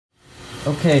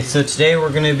Okay, so today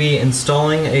we're going to be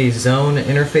installing a zone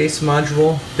interface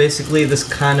module. Basically, this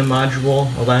kind of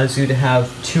module allows you to have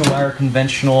 2-wire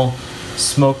conventional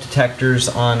smoke detectors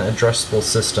on addressable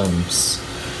systems.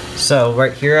 So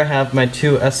right here I have my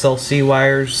 2 SLC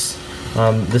wires.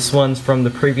 This one's from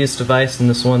the previous device and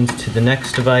this one's to the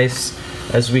next device.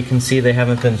 As we can see, they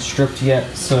haven't been stripped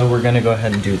yet, so we're going to go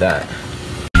ahead and do that.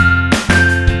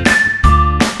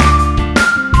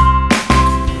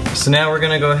 So now we're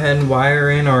going to go ahead and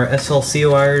wire in our SLC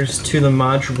wires to the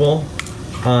module.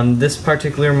 On this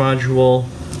particular module,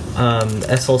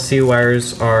 SLC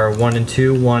wires are 1 and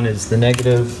 2. 1 is the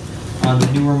negative. On the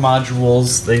newer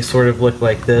modules, they sort of look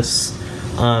like this.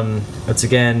 It's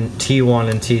again T1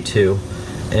 and T2,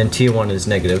 and T1 is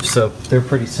negative, so they're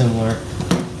pretty similar.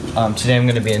 Today I'm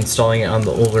going to be installing it on the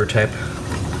older type.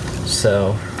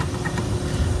 So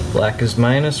black is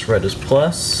minus, red is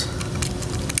plus.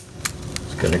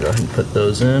 Gonna go ahead and put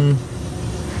those in.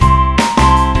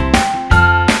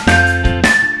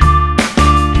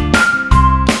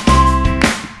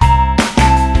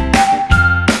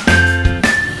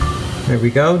 There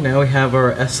we go. Now we have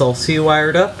our SLC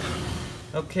wired up.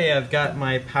 Okay, I've got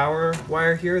my power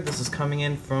wire here. This is coming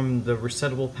in from the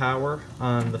resettable power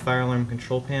on the fire alarm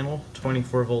control panel,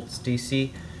 24 volts DC.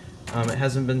 It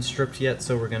hasn't been stripped yet,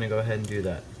 so we're gonna go ahead and do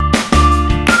that.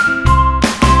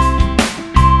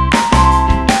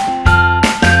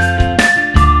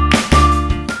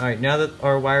 Alright, now that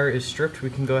our wire is stripped, we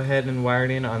can go ahead and wire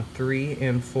it in on 3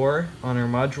 and 4 on our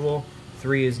module.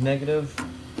 3 is negative.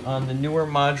 On the newer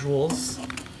modules,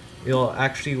 you'll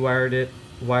actually wire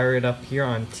it up here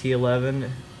on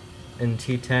T11 and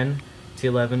T10.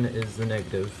 T11 is the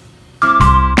negative.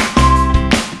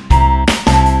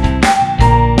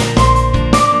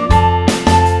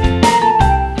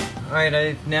 Alright,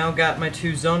 I've now got my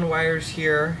 2 zone wires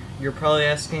here. You're probably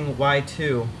asking why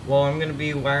 2? Well, I'm going to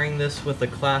be wiring this with a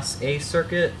Class A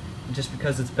circuit just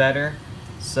because it's better.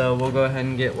 So we'll go ahead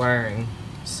and get wiring.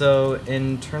 So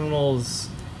in terminals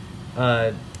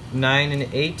 9 and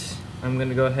 8, I'm going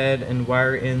to go ahead and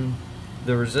wire in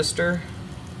the resistor.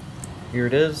 Here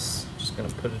it is. Just going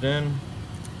to put it in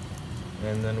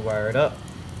and then wire it up.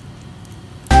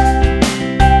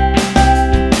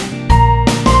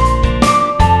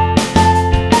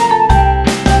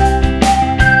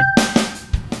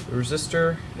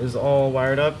 Resistor is all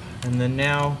wired up, and then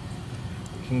now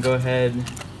we can go ahead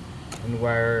and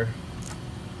wire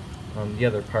the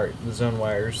other part, the zone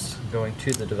wires going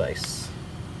to the device,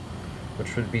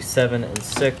 which would be 7 and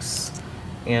 6,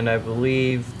 and I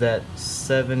believe that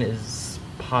 7 is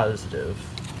positive.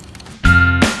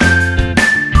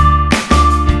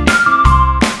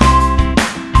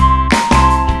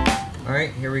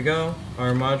 Alright, here we go.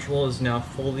 Our module is now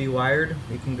fully wired.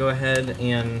 We can go ahead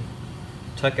and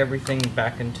tuck everything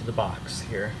back into the box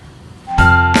here.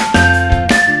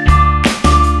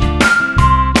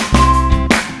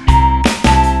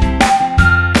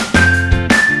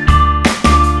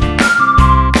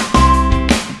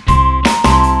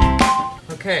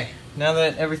 Okay, now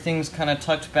that everything's kind of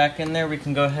tucked back in there, we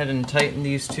can go ahead and tighten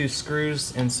these 2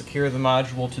 screws and secure the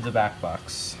module to the back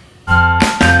box.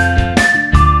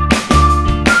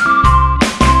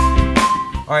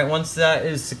 Alright, once that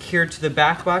is secured to the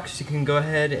back box, you can go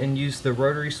ahead and use the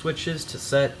rotary switches to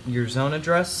set your zone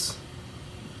address.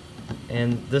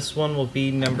 And this one will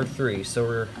be number 3. So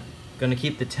we're going to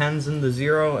keep the 10s in the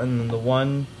 0 and then the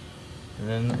 1. And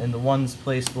then in the 1's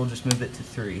place, we'll just move it to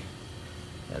 3.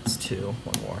 That's 2.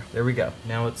 One more. There we go.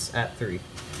 Now it's at 3.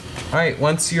 Alright,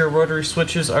 once your rotary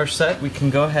switches are set, we can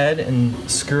go ahead and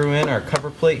screw in our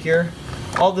cover plate here.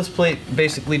 All this plate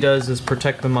basically does is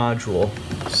protect the module.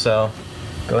 So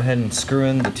go ahead and screw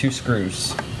in the 2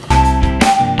 screws.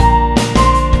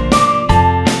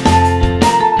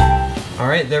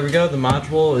 Alright, there we go. The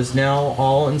module is now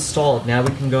all installed. Now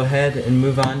we can go ahead and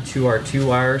move on to our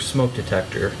 2-wire smoke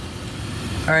detector.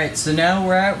 Alright, so now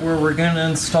we're at where we're going to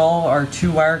install our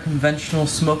 2-wire conventional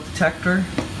smoke detector.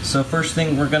 So first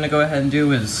thing we're going to go ahead and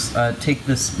do is take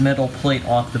this metal plate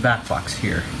off the back box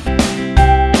here.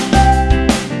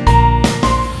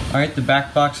 Alright, the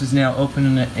back box is now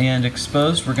open and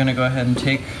exposed. We're going to go ahead and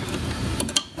take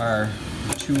our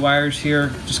 2 wires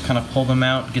here, just kind of pull them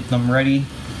out, get them ready.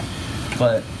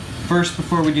 But first,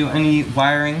 before we do any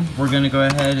wiring, we're going to go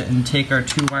ahead and take our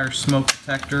 2-wire smoke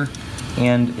detector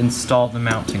and install the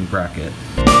mounting bracket.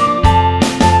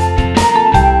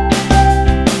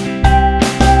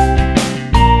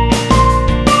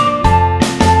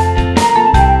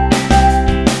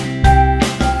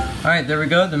 Alright, there we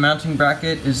go. The mounting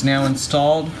bracket is now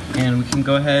installed, and we can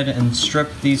go ahead and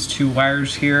strip these 2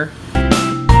 wires here.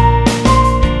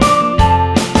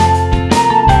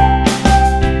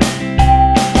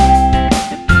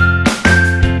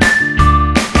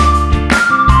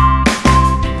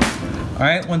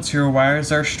 once your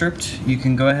wires are stripped, you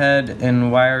can go ahead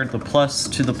and wire the plus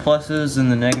to the pluses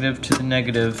and the negative to the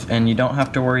negative, and you don't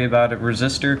have to worry about a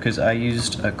resistor because I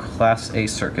used a Class A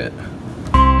circuit.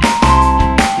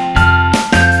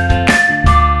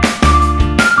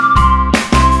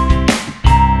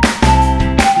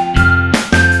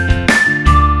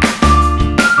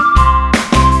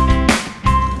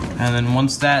 And then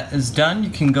once that is done,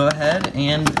 you can go ahead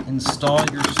and install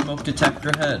your smoke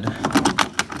detector head.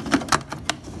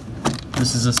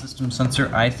 This is a system sensor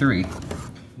i3.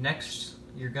 Next,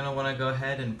 you're going to want to go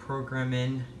ahead and program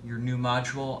in your new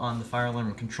module on the fire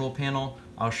alarm control panel.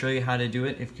 I'll show you how to do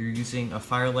it if you're using a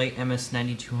Fire-Lite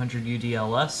MS9200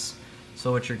 UDLS.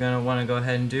 So what you're going to want to go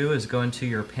ahead and do is go into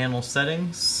your panel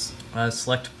settings,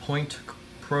 select point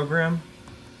program,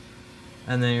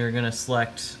 and then you're going to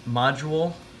select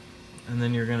module, and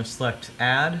then you're going to select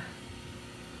add,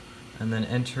 and then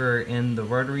enter in the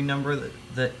rotary number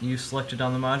that you selected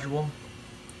on the module.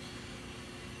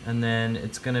 And then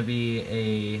it's going to be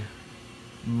a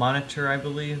monitor, I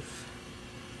believe,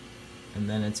 and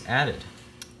then it's added.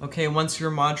 Okay, once your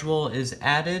module is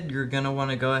added, you're going to want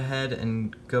to go ahead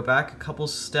and go back a couple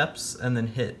steps and then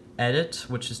hit edit,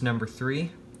 which is number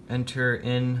 3. Enter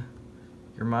in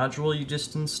your module you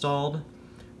just installed,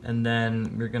 and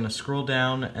then you're going to scroll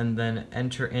down and then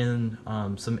enter in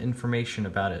some information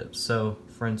about it. So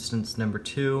for instance, number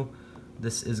 2,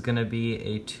 this is going to be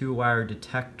a 2-wire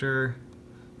detector.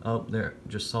 Oh, there,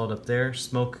 just saw it up there.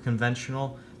 Smoke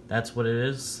conventional, that's what it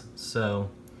is.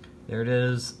 So there it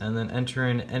is, and then enter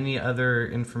in any other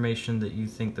information that you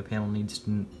think the panel needs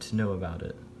to know about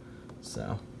it.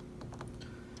 So,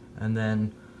 and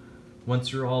then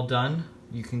once you're all done,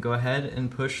 you can go ahead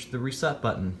and push the reset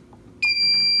button.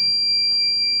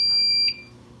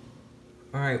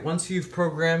 Alright, once you've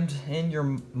programmed in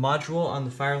your module on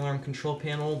the fire alarm control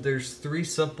panel, there's 3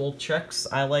 simple checks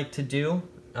I like to do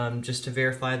just to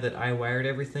verify that I wired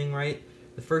everything right.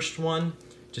 The first one,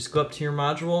 just go up to your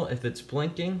module. If it's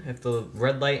blinking, if the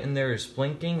red light in there is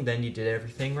blinking, then you did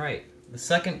everything right. The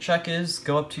second check is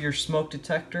go up to your smoke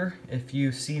detector. If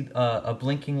you see a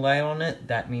blinking light on it,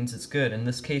 that means it's good. In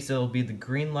this case, it'll be the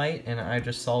green light, and I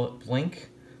just saw it blink.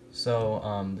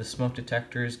 So the smoke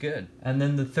detector is good. And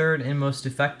then the third and most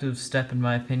effective step, in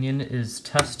my opinion, is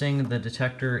testing the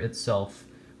detector itself.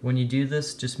 When you do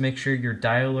this, just make sure your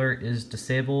dialer is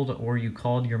disabled, or you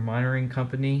called your monitoring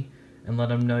company and let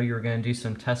them know you're going to do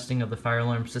some testing of the fire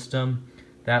alarm system.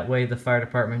 That way the fire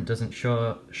department doesn't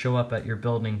show up at your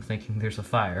building thinking there's a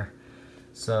fire.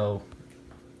 So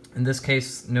in this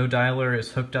case, no dialer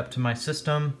is hooked up to my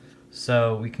system,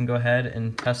 so we can go ahead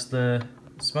and test the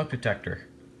smoke detector.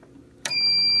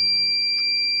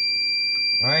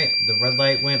 Alright, the red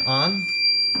light went on,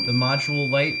 the module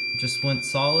light just went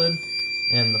solid,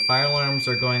 and the fire alarms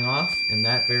are going off, and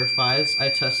that verifies I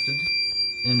tested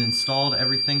and installed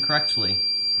everything correctly.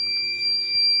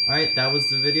 Alright, that was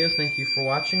the video. Thank you for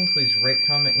watching. Please rate,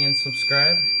 comment, and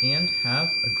subscribe, and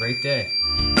have a great day.